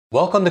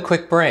Welcome to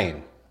Quick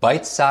Brain,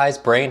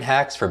 bite-sized brain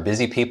hacks for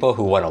busy people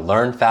who want to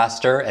learn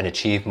faster and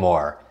achieve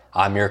more.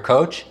 I'm your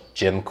coach,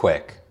 Jim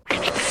Quick.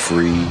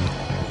 Free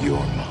your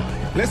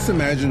mind. Let's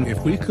imagine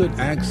if we could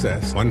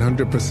access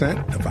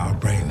 100% of our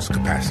brain's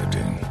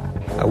capacity.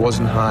 I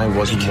wasn't high,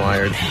 wasn't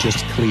wired,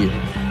 just clear.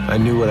 I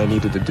knew what I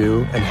needed to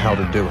do and how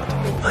to do it.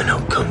 I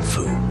know Kung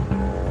Fu.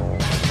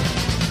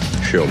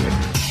 Show me.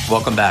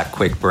 Welcome back,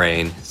 Quick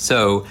Brain.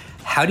 So,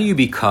 how do you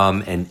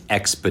become an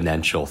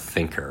exponential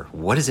thinker?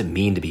 What does it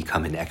mean to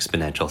become an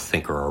exponential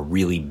thinker or a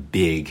really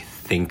big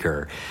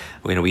thinker?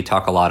 We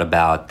talk a lot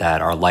about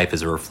that our life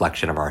is a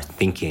reflection of our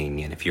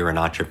thinking. And if you're an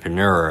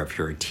entrepreneur, if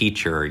you're a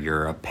teacher,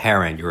 you're a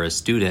parent, you're a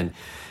student,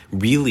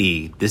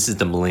 really, this is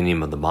the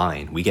millennium of the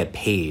mind. We get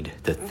paid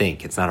to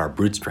think. It's not our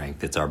brute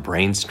strength, it's our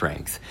brain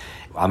strength.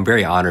 I'm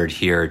very honored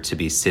here to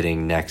be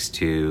sitting next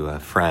to a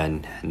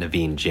friend,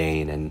 Naveen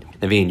Jain. And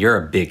Naveen, you're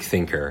a big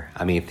thinker.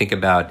 I mean, think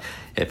about,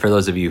 for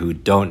those of you who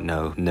don't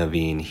know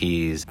Naveen,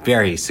 he's a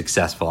very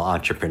successful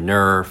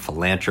entrepreneur,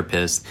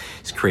 philanthropist.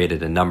 He's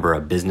created a number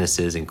of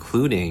businesses,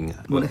 including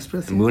Moon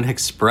Express. Moon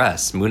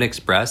Express. Moon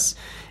Express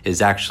is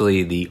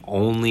actually the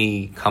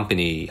only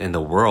company in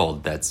the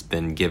world that's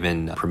been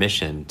given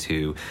permission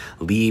to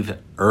leave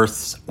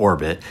Earth's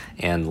orbit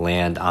and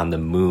land on the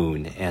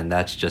moon. And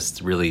that's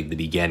just really the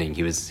beginning.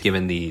 He was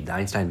given the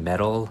Einstein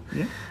medal.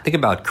 Yeah. Think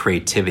about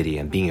creativity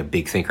and being a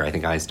big thinker. I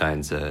think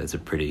Einstein's is a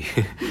pretty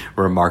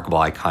remarkable,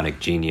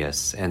 iconic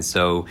genius. And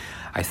so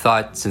I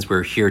thought, since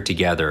we're here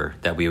together,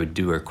 that we would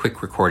do a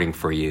quick recording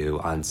for you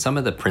on some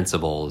of the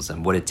principles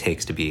and what it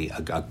takes to be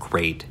a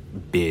great,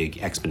 big,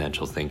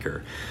 exponential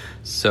thinker.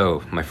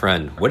 So, my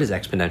friend, what is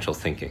exponential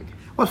thinking?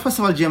 Well, first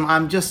of all, Jim,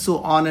 I'm just so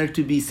honored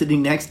to be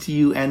sitting next to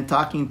you and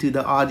talking to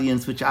the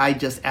audience, which I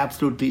just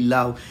absolutely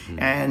love.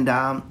 And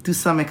to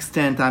some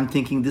extent, I'm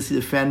thinking this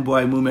is a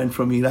fanboy moment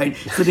for me, right?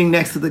 Sitting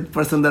next to the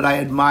person that I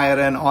admire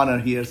and honor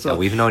here. So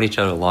we've known each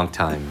other a long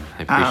time.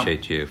 I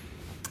appreciate you.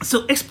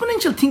 So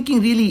exponential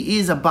thinking really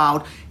is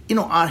about,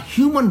 our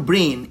human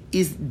brain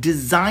is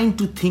designed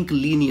to think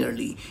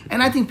linearly.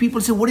 And I think people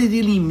say, what it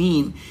really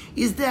mean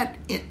is that,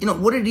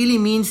 what it really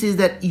means is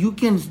that you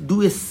can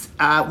do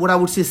what I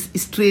would say is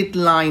straight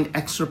line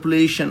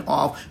extrapolation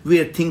of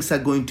where things are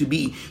going to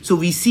be. So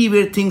we see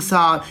where things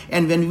are,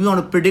 and when we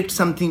want to predict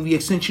something, we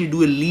essentially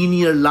do a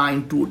linear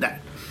line to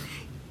that.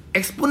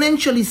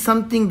 Exponential is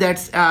something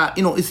that's,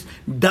 is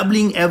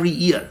doubling every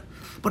year.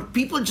 But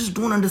people just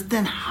don't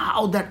understand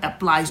how that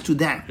applies to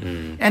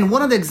them. And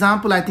one of the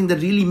examples I think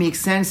that really makes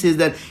sense is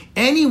that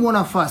any one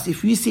of us,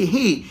 if we say,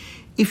 hey,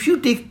 if you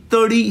take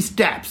 30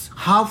 steps,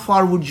 how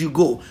far would you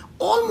go?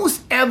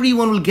 Almost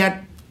everyone will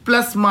get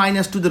plus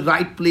minus to the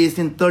right place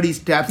in 30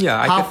 steps,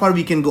 how far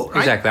we can go, right?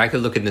 Exactly. I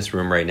could look in this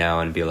room right now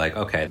and be like,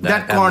 okay.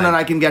 That corner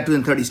I can get to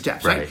in 30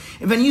 steps, right?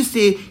 And when you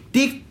say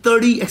take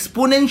 30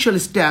 exponential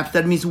steps,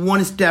 that means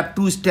 1 step,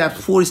 2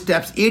 steps, 4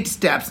 steps, 8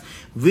 steps,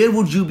 where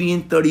would you be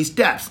in 30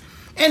 steps?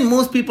 And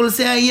most people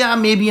say,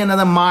 maybe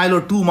another mile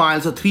or 2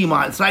 miles or 3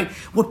 miles, right?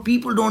 What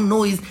people don't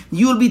know is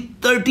you will be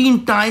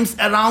 13 times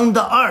around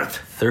the earth.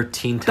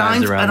 13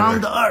 times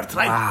around the earth,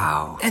 right?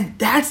 Wow. And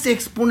that's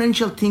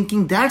exponential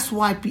thinking. That's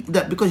why,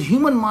 because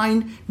human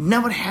mind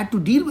never had to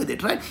deal with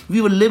it, right?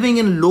 We were living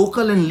in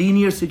local and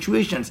linear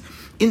situations.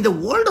 In the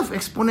world of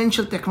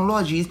exponential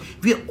technologies,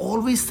 we are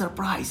always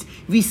surprised.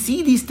 We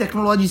see these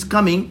technologies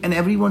coming and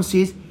everyone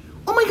says,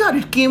 oh my God,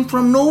 it came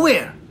from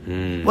nowhere.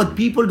 What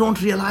people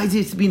don't realize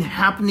is it's been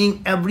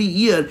happening every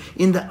year.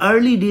 In the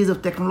early days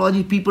of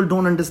technology, people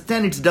don't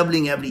understand it's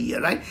doubling every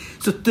year, right?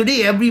 So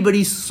today,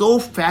 everybody's so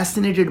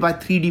fascinated by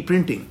 3D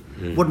printing.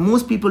 What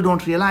most people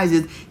don't realize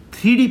is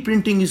 3D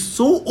printing is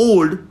so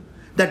old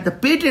that the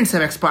patents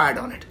have expired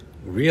on it.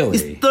 Really?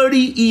 It's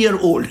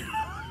 30-year-old.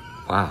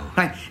 Wow.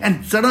 Right?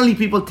 And suddenly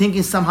people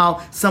thinking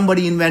somehow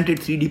somebody invented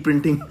 3D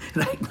printing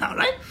right now,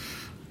 right?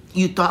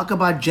 You talk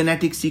about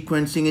genetic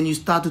sequencing and you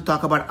start to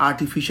talk about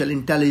artificial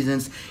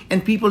intelligence,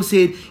 and people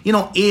say,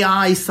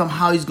 AI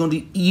somehow is going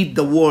to eat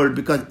the world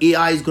because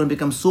AI is going to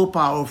become so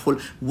powerful.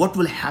 What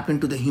will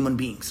happen to the human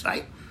beings,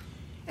 right?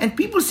 And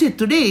people say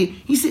today,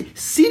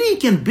 Siri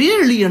can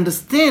barely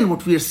understand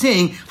what we are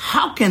saying.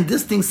 How can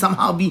this thing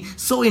somehow be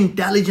so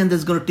intelligent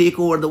that's going to take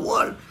over the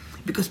world?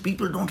 Because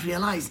people don't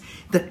realize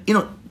that,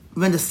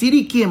 when the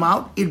Siri came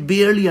out, it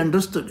barely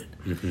understood it.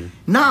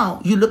 Now,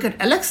 you look at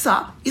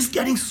Alexa, it's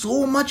getting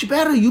so much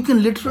better. You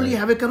can literally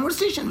have a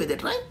conversation with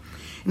it, right?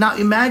 Now,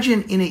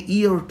 imagine in a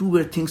year or two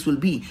where things will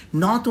be.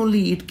 Not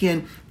only it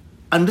can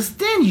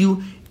understand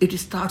you, it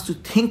starts to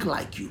think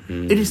like you.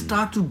 It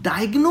starts to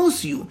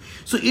diagnose you.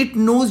 So it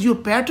knows your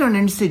pattern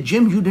and say,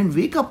 Jim, you didn't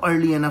wake up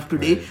early enough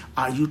today. Right.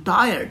 Are you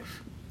tired?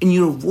 In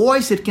your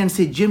voice, it can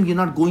say, Jim, you're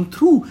not going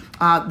through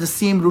the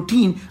same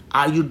routine.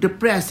 Are you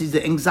depressed? Is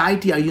the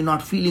anxiety? Are you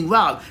not feeling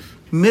well?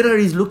 Mirror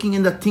is looking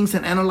in the things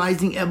and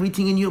analyzing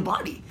everything in your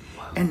body.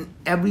 Wow. And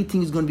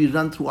everything is going to be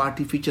run through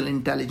artificial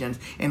intelligence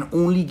and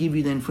only give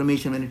you the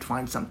information when it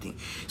finds something.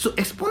 So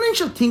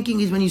exponential thinking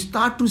is when you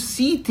start to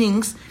see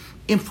things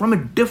from a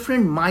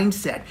different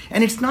mindset.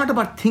 And it's not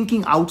about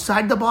thinking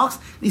outside the box.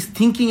 It's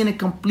thinking in a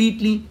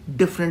completely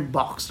different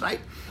box, right?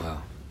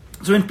 Wow.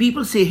 So when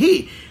people say,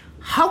 hey,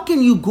 how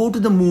can you go to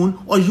the moon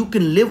or you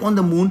can live on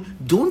the moon?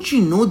 Don't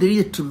you know there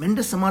is a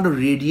tremendous amount of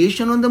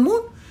radiation on the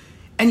moon?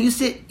 And you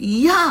say,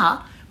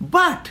 yeah,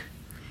 but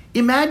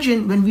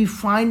imagine when we're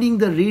finding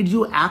the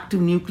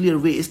radioactive nuclear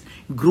waste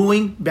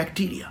growing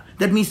bacteria.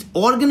 That means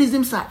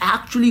organisms are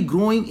actually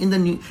growing in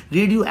the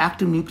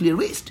radioactive nuclear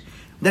waste.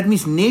 That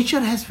means nature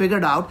has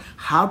figured out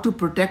how to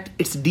protect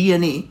its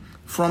DNA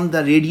from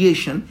the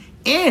radiation,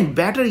 and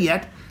better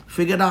yet,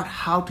 figured out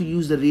how to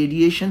use the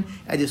radiation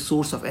as a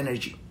source of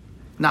energy.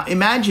 Now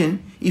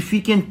imagine if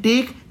we can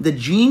take the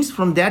genes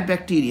from that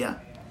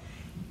bacteria,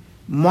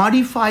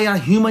 modify our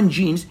human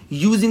genes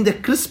using the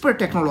CRISPR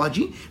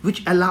technology,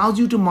 which allows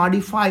you to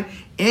modify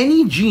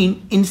any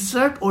gene,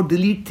 insert or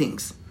delete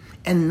things.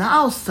 And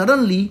now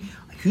suddenly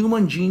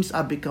human genes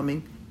are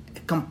becoming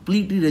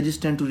completely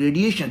resistant to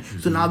radiation.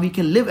 So now we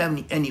can live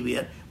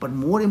anywhere. But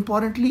more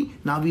importantly,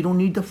 now we don't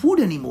need the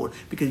food anymore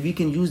because we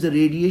can use the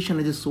radiation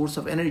as a source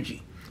of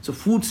energy. So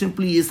food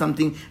simply is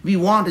something we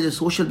want as a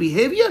social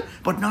behavior,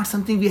 but not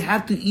something we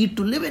have to eat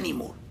to live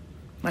anymore.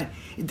 Right?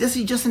 This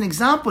is just an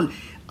example.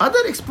 Other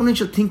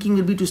exponential thinking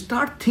will be to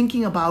start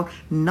thinking about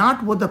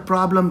not what the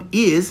problem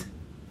is,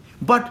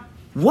 but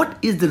what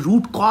is the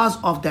root cause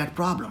of that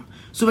problem.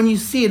 So when you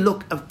say,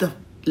 look, the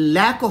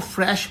lack of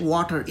fresh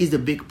water is a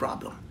big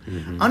problem,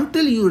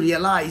 until you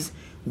realize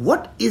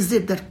what is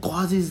it that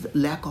causes the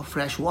lack of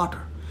fresh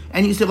water.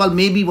 And you say, well,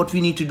 maybe what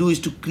we need to do is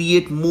to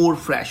create more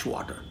fresh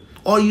water.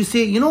 Or you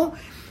say,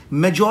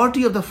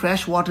 majority of the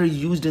fresh water is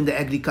used in the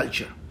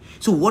agriculture.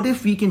 So what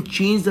if we can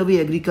change the way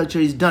agriculture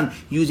is done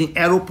using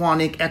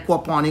aeroponic,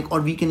 aquaponic,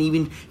 or we can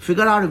even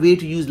figure out a way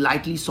to use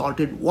lightly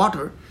salted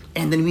water,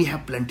 and then we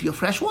have plenty of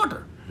fresh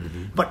water.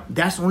 But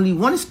that's only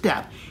one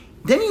step.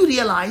 Then you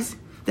realize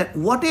that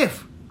what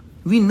if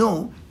we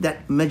know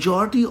that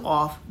majority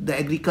of the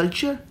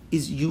agriculture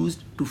is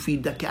used to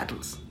feed the cattle.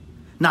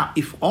 Now,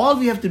 if all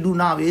we have to do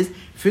now is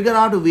figure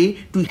out a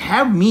way to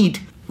have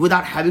meat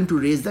without having to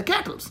raise the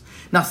cattle.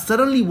 Now,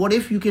 suddenly, what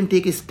if you can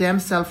take a stem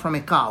cell from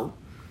a cow,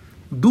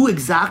 do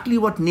exactly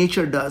what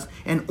nature does,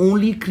 and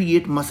only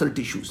create muscle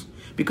tissues?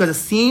 Because the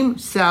same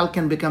cell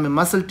can become a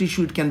muscle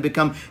tissue, it can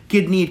become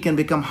kidney, it can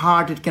become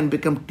heart, it can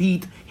become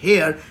teeth,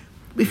 hair.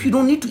 If you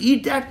don't need to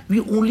eat that,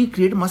 we only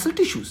create muscle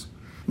tissues.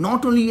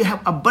 Not only you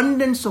have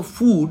abundance of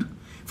food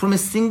from a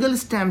single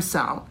stem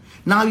cell,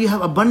 now you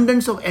have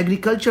abundance of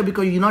agriculture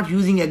because you're not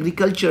using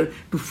agriculture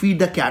to feed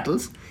the cattle,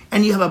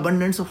 and you have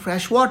abundance of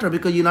fresh water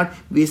because you're not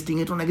wasting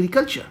it on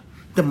agriculture.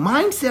 The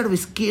mindset of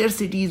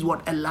scarcity is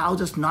what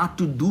allows us not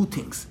to do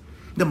things.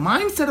 The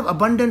mindset of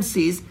abundance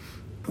says,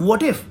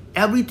 what if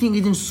everything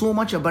is in so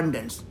much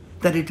abundance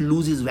that it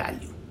loses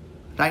value,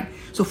 right?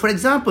 So for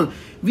example,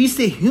 we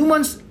say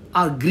humans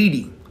are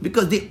greedy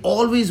because they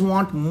always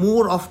want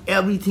more of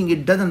everything.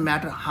 It doesn't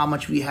matter how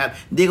much we have.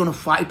 They're going to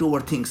fight over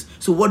things.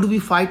 So what do we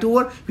fight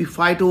over? We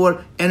fight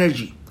over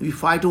energy. We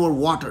fight over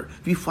water.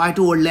 We fight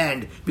over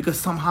land because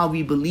somehow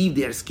we believe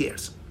they're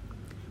scarce.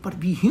 But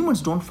we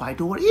humans don't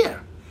fight over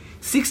air.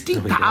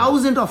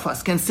 60,000 of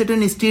us can sit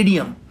in a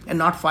stadium and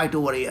not fight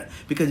over air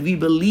because we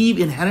believe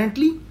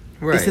inherently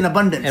it's in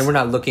abundance. And we're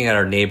not looking at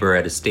our neighbor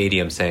at a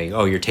stadium saying,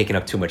 oh, you're taking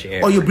up too much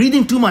air. Or you're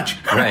breathing too much.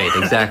 Right,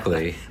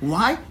 exactly.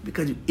 Why?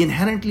 Because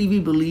inherently we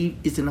believe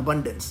it's in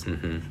abundance.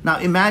 Now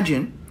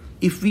imagine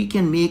if we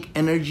can make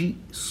energy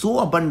so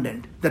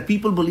abundant that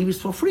people believe it's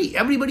for free.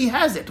 Everybody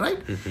has it, right?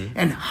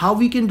 And how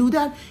we can do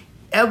that?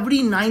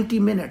 Every 90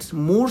 minutes,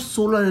 more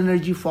solar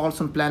energy falls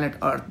on planet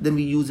Earth than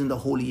we use in the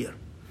whole year.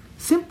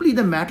 Simply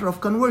the matter of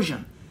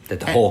conversion. That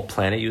the whole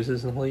planet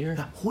uses in the whole year?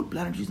 The whole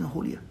planet uses in the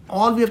whole year.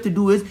 All we have to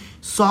do is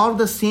solve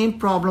the same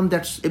problem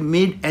that's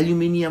made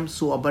aluminium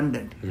so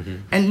abundant.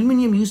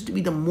 Aluminium used to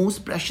be the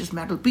most precious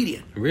metal,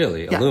 period.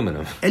 Really? Yeah.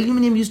 Aluminum?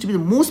 Aluminium used to be the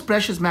most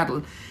precious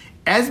metal,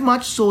 as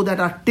much so that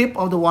our tip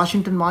of the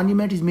Washington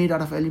Monument is made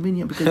out of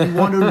aluminium because we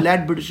wanted to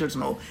let Britishers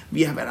know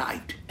we have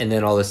arrived. And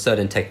then all of a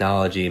sudden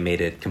technology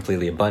made it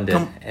completely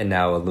abundant, and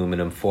now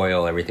aluminum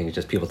foil, everything is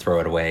just people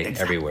throw it away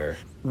everywhere.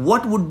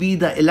 What would be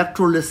the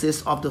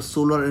electrolysis of the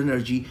solar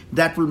energy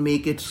that will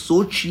make it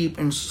so cheap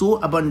and so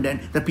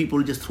abundant that people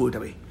will just throw it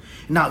away?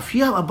 Now, if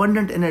you have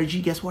abundant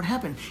energy, guess what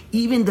happens?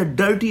 Even the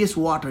dirtiest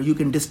water, you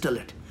can distill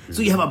it.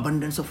 So you have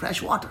abundance of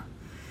fresh water.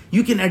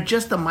 You can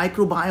adjust the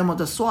microbiome of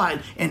the soil,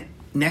 and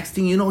next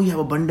thing you know, you have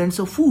abundance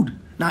of food.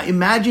 Now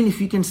imagine if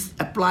you can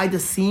apply the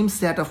same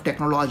set of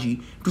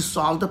technology to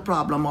solve the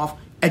problem of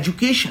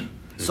education,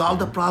 solve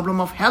the problem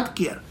of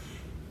healthcare.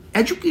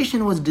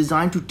 Education was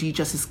designed to teach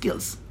us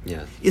skills.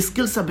 Yes.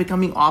 Skills are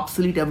becoming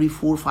obsolete every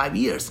 4 or 5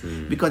 years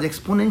because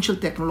exponential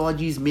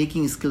technology is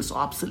making skills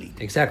obsolete.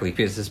 Exactly,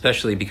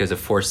 especially because it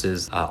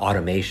forces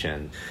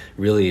automation.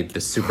 Really, the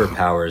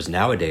superpowers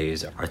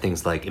nowadays are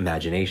things like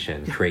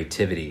imagination,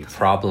 creativity,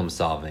 problem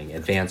solving,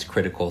 advanced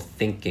critical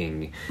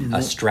thinking,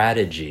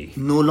 strategy.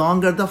 No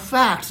longer the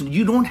facts.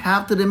 You don't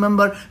have to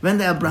remember when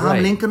the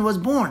Abraham Lincoln was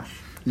born.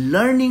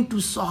 Learning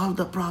to solve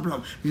the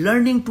problem,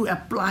 learning to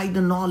apply the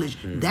knowledge,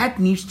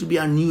 that needs to be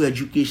our new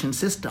education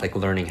system. Like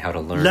learning how to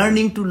learn.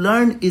 Learning to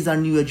learn is our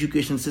new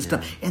education system.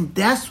 And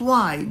that's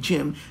why,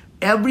 Jim,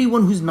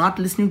 everyone who's not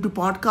listening to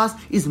podcasts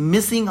is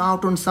missing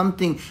out on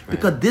something,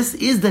 because this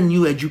is the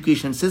new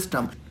education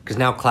system. Because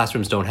now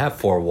classrooms don't have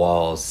four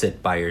walls,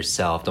 sit by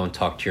yourself, don't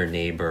talk to your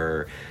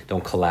neighbor,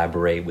 don't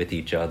collaborate with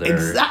each other.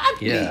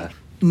 Exactly. Yeah.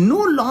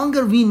 No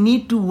longer we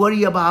need to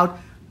worry about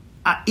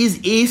is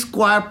a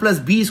square plus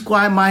b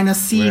square minus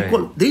c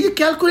equal. There is a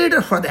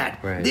calculator for that.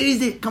 Right. There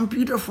is a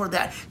computer for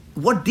that.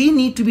 What they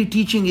need to be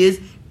teaching is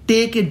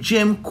take a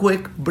gym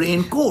quick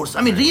brain course.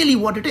 I mean, really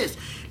what it is.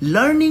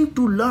 Learning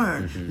to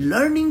learn,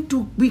 learning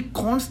to be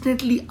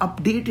constantly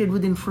updated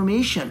with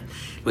information.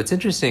 What's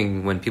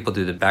interesting when people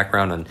do the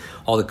background on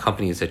all the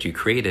companies that you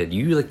created,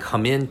 you really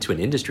come into an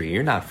industry.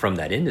 You're not from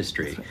that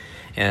industry. Right.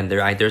 And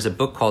there's a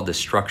book called The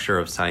Structure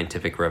of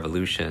Scientific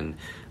Revolution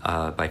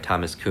by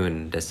Thomas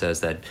Kuhn that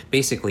says that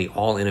basically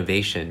all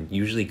innovation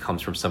usually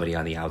comes from somebody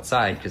on the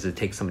outside, because it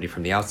takes somebody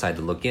from the outside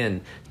to look in,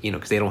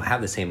 because they don't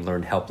have the same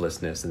learned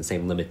helplessness and the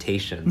same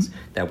limitations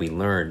that we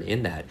learn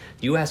in that.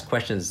 You ask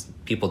questions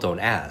people don't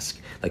ask.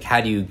 Like,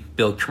 how do you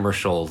build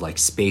commercial, like,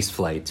 space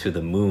flight to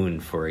the moon,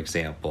 for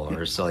example?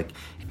 Or so, like,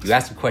 if you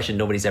ask a question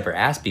nobody's ever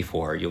asked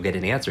before, you'll get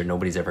an answer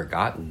nobody's ever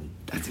gotten.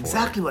 That's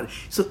exactly what.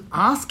 So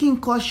asking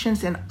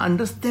questions and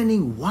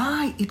understanding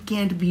why it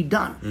can't be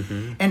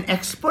done. An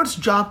expert's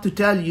job to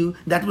tell you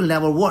that will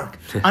never work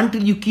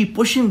until you keep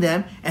pushing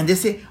them and they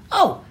say,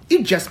 oh,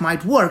 it just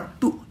might work.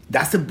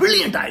 That's a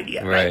brilliant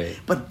idea, right?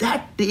 But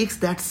that takes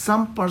that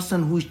some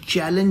person who is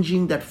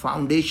challenging that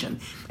foundation.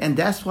 And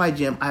that's why,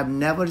 Jim, I've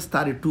never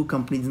started two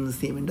companies in the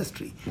same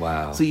industry.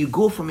 Wow. So you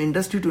go from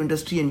industry to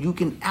industry and you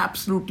can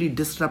absolutely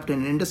disrupt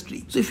an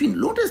industry. So if you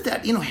notice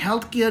that,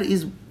 healthcare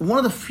is one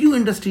of the few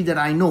industries that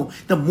I know,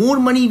 the more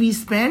money we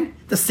spend,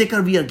 the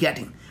sicker we are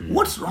getting.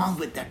 What's wrong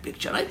with that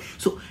picture, right?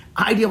 So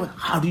idea of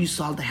how do you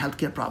solve the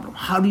healthcare problem?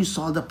 How do you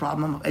solve the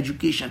problem of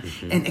education?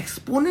 And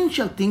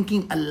exponential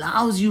thinking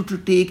allows you to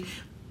take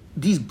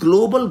these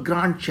global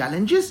grand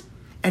challenges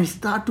and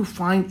start to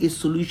find a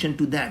solution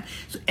to them.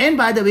 So, and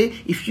by the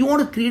way, if you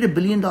want to create $1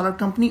 billion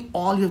company,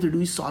 all you have to do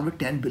is solve a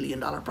 $10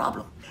 billion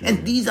problem.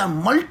 And these are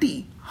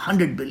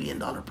 $100 billion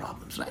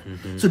problems, right?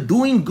 So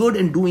doing good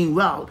and doing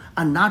well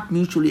are not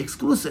mutually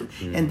exclusive.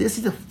 And this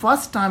is the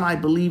first time, I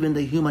believe, in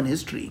the human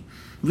history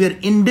where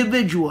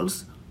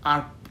individuals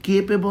are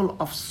capable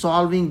of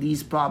solving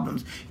these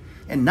problems.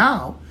 And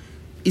now,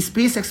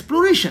 space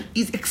exploration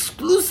is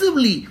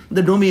exclusively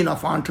the domain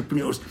of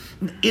entrepreneurs.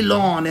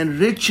 Elon and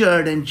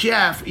Richard and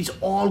Jeff is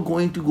all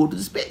going to go to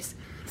the space.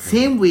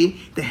 Same way,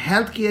 the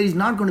healthcare is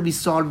not going to be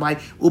solved by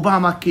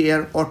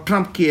Obamacare or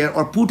Trump care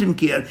or Putin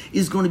care.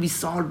 It's going to be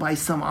solved by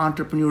some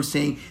entrepreneur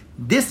saying,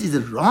 this is the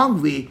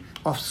wrong way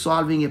of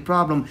solving a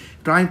problem,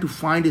 trying to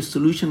find a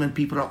solution when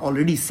people are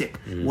already sick.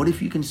 What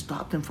if you can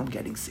stop them from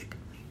getting sick?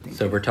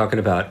 So we're talking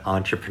about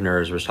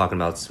entrepreneurs, we're talking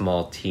about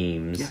small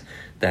teams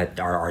that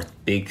are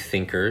big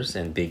thinkers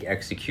and big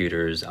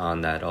executors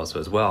on that also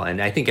as well.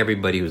 And I think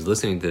everybody who's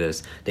listening to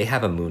this, they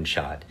have a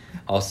moonshot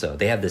also.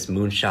 They have this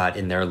moonshot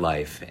in their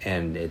life,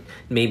 and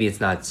maybe it's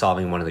not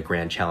solving one of the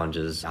grand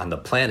challenges on the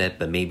planet,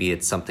 but maybe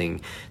it's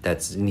something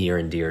that's near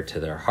and dear to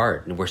their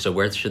heart. And so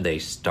where should they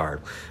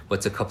start?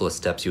 What's a couple of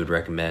steps you would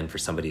recommend for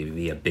somebody to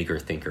be a bigger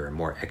thinker, a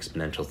more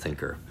exponential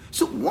thinker?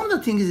 So one of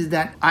the things is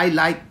that I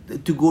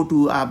like to go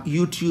to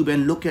YouTube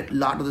and look at a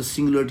lot of the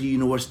Singularity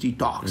University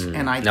talks.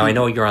 And I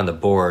know you're on the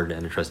board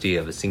and a trustee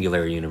of a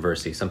Singularity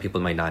University. Some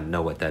people might not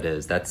know what that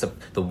is. That's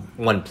the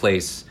one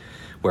place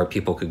where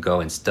people could go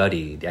and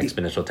study the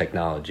exponential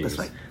technologies.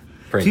 That's right.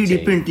 Printing.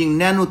 3D printing,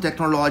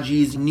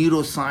 nanotechnologies,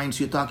 neuroscience,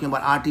 you're talking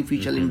about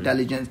artificial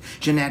intelligence,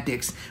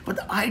 genetics. But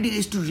the idea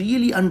is to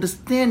really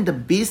understand the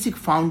basic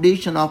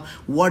foundation of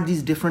what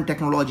these different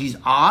technologies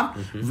are,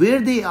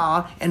 where they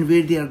are, and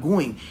where they are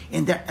going.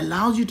 And that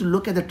allows you to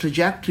look at the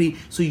trajectory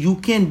so you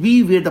can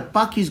be where the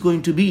puck is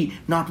going to be,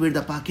 not where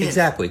the puck is.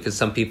 Exactly, because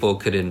some people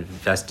could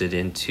invest it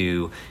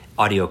into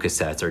audio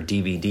cassettes or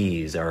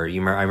DVDs, or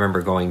I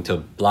remember going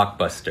to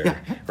Blockbuster,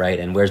 right?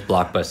 And where's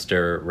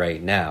Blockbuster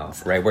right now,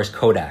 right? Where's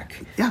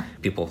Kodak?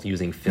 People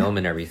using film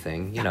and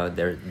everything,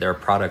 they're a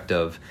product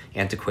of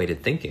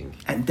antiquated thinking.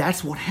 And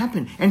that's what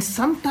happened. And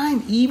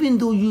sometimes, even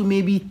though you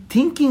may be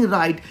thinking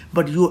right,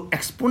 but you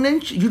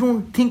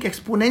don't think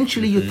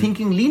exponentially, you're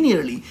thinking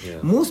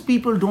linearly. Most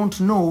people don't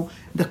know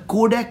the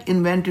Kodak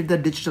invented the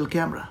digital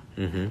camera,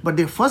 but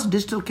their first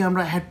digital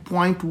camera had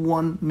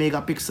 0.1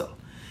 megapixel.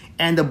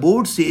 And the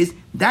board says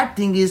that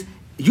thing is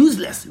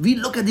useless. We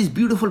look at this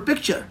beautiful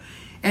picture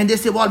and they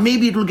say, well,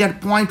 maybe it will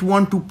get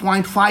 0.1 to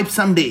 0.5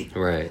 someday.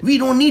 Right. We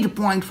don't need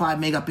 0.5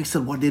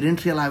 megapixel. What they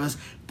didn't realize was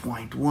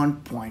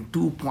 0.1,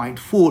 0.2,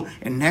 0.4.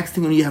 And next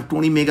thing, when you have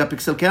 20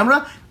 megapixel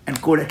camera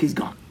and Kodak is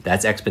gone.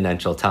 That's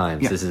exponential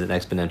times. This is an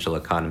exponential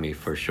economy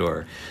for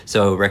sure.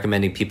 So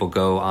recommending people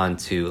go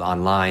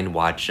online,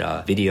 watch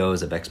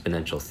videos of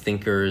exponential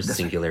thinkers,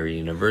 Singularity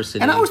University.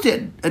 And I would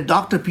say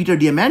Dr. Peter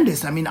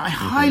Diamandis. I mean, I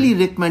highly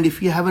recommend,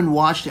 if you haven't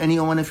watched any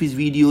one of his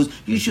videos,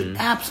 you should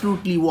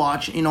absolutely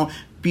watch,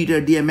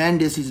 Peter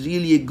Diamandis is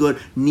really a good.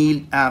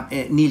 Neil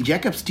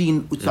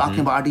Jacobstein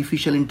talking about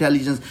artificial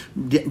intelligence.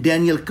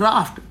 Daniel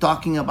Kraft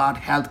talking about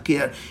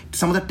healthcare.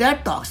 Some of the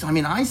TED Talks. I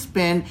mean, I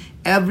spend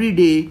every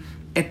day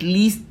at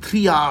least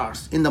 3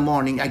 hours in the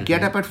morning. I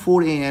get up at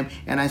 4 a.m.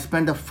 and I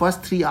spend the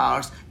first 3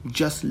 hours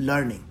just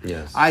learning.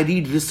 Yes. I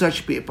read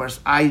research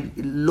papers. I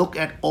look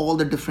at all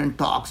the different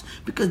talks,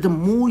 because the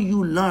more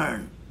you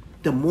learn,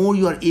 the more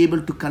you are able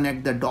to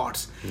connect the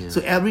dots. Yeah. So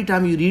every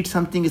time you read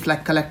something, it's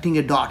like collecting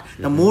a dot.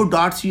 The more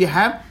dots you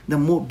have, the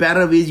more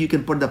better ways you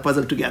can put the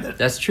puzzle together.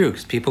 That's true,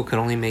 because people can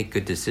only make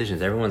good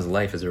decisions. Everyone's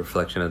life is a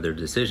reflection of their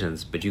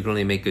decisions, but you can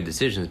only make good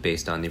decisions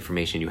based on the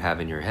information you have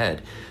in your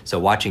head. So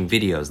watching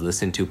videos,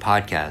 listening to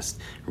podcasts,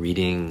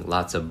 reading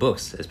lots of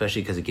books,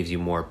 especially because it gives you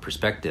more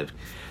perspective.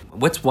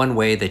 What's one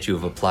way that you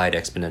have applied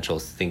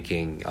exponential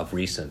thinking of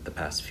recent, the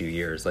past few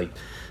years, like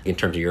in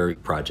terms of your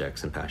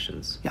projects and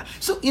passions? Yeah.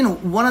 So,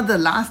 one of the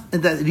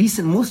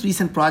most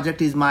recent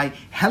project is my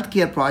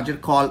healthcare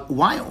project called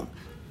Viome.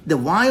 The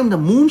Viome, the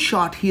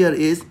moonshot here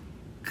is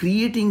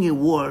creating a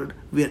world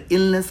where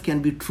illness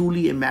can be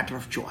truly a matter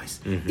of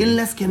choice.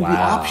 Illness can be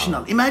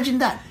optional. Imagine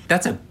that.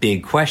 That's a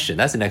big question.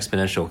 That's an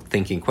exponential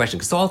thinking question,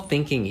 because all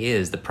thinking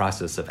is the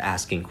process of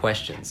asking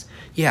questions.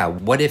 Yeah,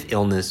 what if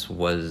illness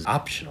was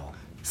optional?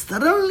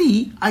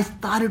 Suddenly, I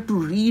started to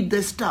read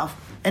this stuff,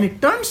 and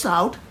it turns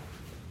out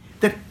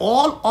that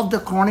all of the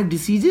chronic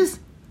diseases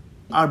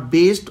are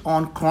based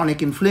on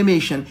chronic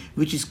inflammation,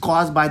 which is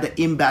caused by the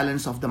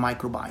imbalance of the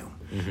microbiome.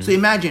 So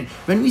imagine,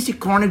 when we say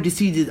chronic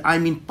diseases, I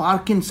mean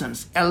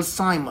Parkinson's,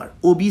 Alzheimer's,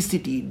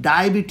 obesity,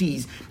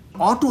 diabetes,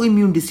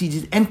 autoimmune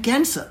diseases, and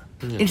cancer.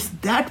 It's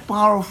that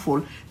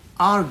powerful.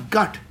 Our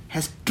gut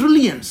has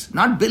trillions,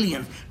 not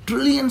billions,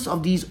 trillions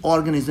of these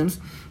organisms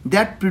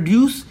that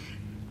produce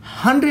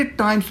 100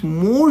 times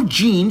more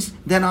genes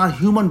than our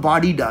human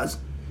body does.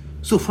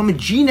 So from a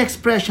gene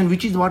expression,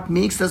 which is what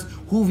makes us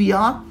who we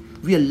are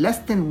less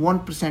than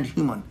 1%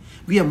 human.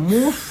 We have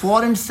more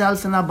foreign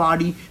cells in our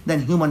body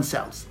than human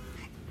cells.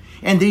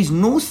 And there is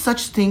no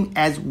such thing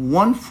as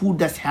one food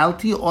that's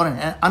healthy or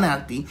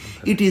unhealthy.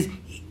 It is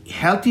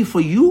healthy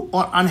for you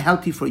or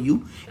unhealthy for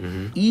you.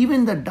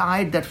 Even the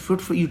diet that's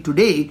fit for you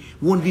today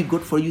won't be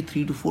good for you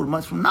 3 to 4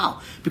 months from now.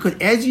 Because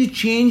as you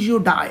change your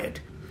diet,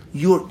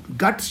 your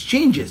gut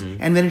changes.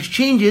 And when it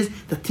changes,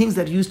 the things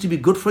that used to be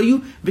good for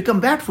you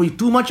become bad for you.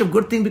 Too much of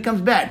good thing becomes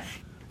bad.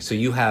 So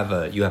you have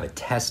a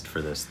test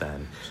for this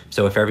then.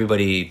 So if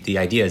everybody, the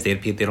idea is they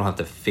don't have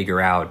to figure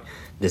out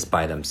this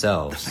by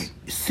themselves. Right.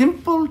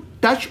 Simple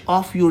touch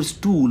of your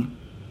stool,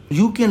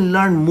 you can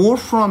learn more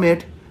from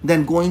it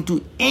than going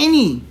to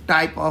any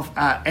type of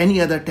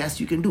any other test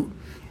you can do.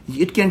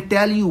 It can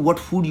tell you what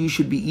food you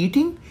should be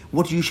eating,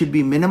 what you should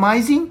be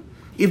minimizing.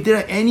 If there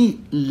are any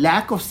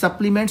lack of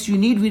supplements you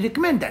need, we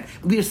recommend that.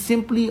 We are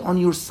simply on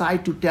your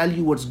side to tell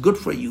you what's good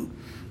for you.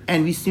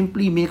 And we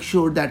simply make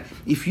sure that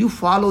if you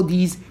follow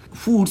these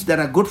foods that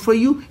are good for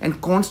you and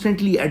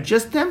constantly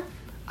adjust them,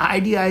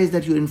 idea is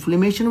that your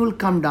inflammation will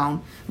come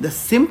down. The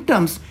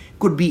symptoms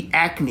could be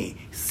acne,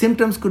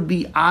 symptoms could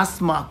be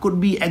asthma,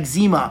 could be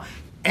eczema,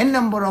 n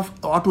number of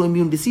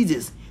autoimmune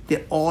diseases.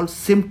 They're all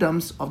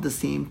symptoms of the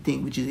same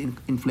thing, which is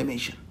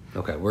inflammation.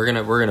 Okay, we're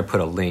gonna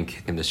put a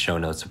link in the show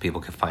notes so people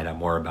can find out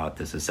more about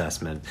this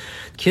assessment.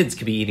 Kids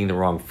could be eating the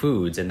wrong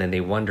foods, and then they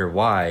wonder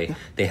why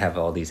they have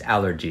all these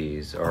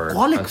allergies or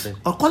colics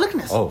or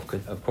colicness. Oh,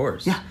 of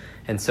course. Yeah.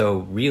 And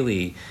so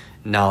really,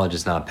 knowledge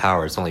is not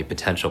power. It's only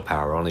potential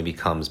power. It only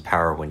becomes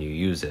power when you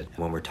use it.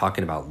 When we're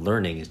talking about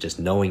learning, it's just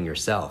knowing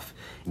yourself.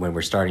 When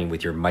we're starting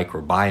with your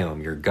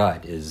microbiome, your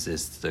gut is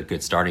a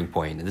good starting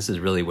point. And this is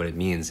really what it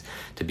means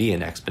to be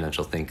an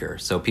exponential thinker.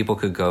 So people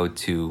could go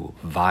to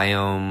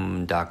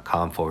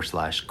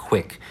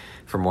viome.com/quick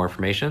for more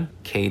information.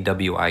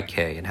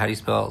 KWIK. And how do you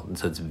spell it?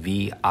 So it's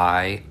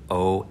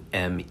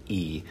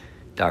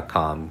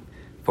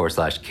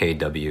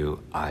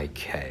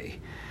VIOME.com/KWIK.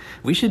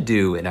 We should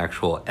do an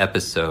actual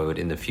episode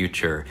in the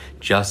future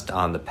just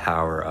on the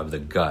power of the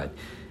gut,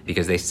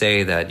 because they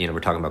say that, we're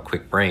talking about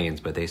quick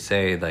brains, but they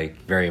say like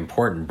very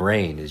important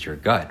brain is your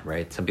gut,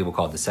 right? Some people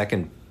call it the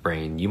second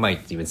brain. You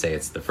might even say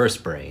it's the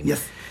first brain.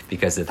 Yes.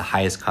 Because it's the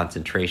highest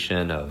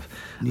concentration of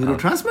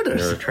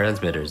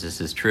neurotransmitters.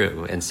 This is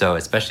true. And so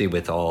especially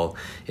with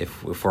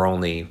if we're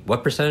only,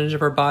 what percentage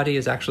of our body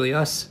is actually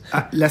us?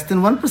 Less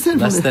than 1%.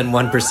 Less than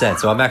 1%.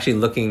 So I'm actually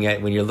looking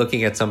at, when you're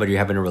looking at somebody, you're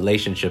having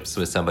relationships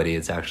with somebody,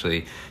 it's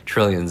actually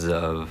trillions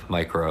of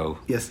micro.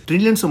 Yes,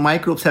 trillions of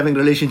microbes having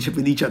relationship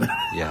with each other.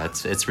 Yeah,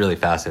 it's really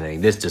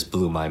fascinating. This just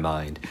blew my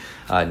mind.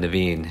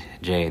 Naveen,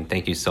 Jain,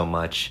 thank you so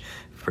much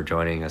for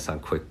joining us on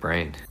Quick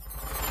Brain.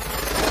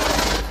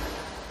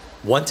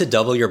 Want to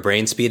double your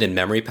brain speed and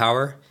memory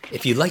power?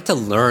 If you'd like to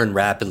learn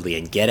rapidly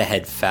and get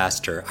ahead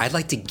faster, I'd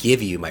like to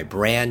give you my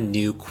brand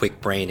new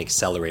Quick Brain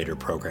Accelerator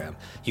program.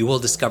 You will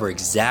discover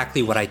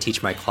exactly what I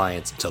teach my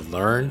clients to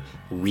learn,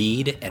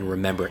 read, and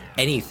remember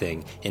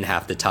anything in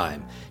half the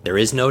time. There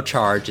is no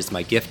charge. It's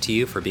my gift to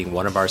you for being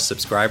one of our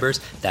subscribers.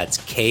 That's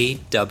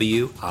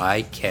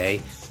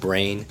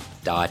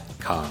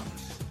KWIKbrain.com.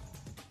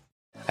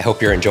 I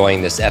hope you're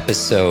enjoying this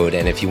episode.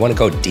 And if you want to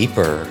go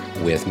deeper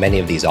with many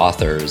of these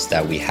authors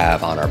that we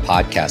have on our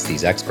podcast,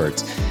 these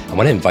experts, I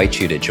want to invite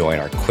you to join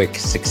our Quick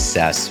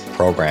Success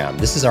program.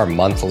 This is our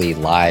monthly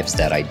lives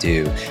that I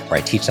do, where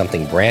I teach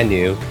something brand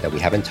new that we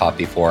haven't taught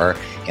before,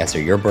 answer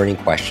your burning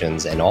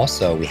questions. And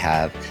also we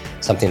have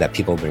something that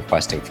people have been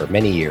requesting for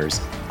many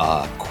years,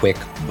 a quick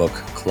book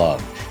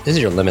club. This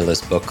is your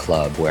limitless book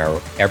club where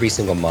every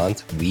single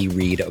month we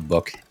read a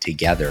book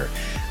together,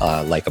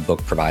 like a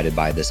book provided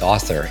by this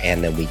author.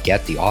 And then we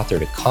get the author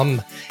to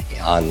come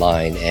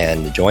online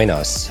and join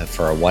us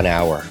for a 1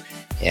 hour,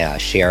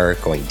 share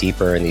going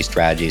deeper in these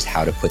strategies,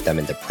 how to put them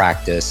into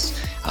practice.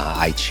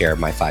 I share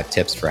my 5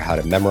 tips for how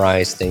to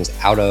memorize things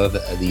out of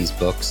these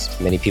books.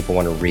 Many people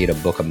want to read a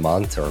book a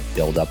month or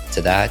build up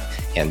to that,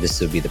 and this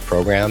would be the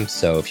program.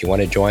 So if you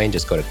want to join,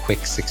 just go to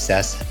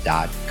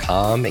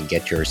quicksuccess.com and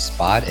get your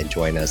spot and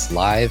join us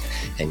live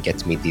and get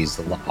to meet these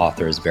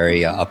authors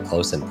very up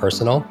close and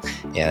personal.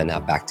 And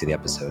back to the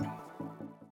episode.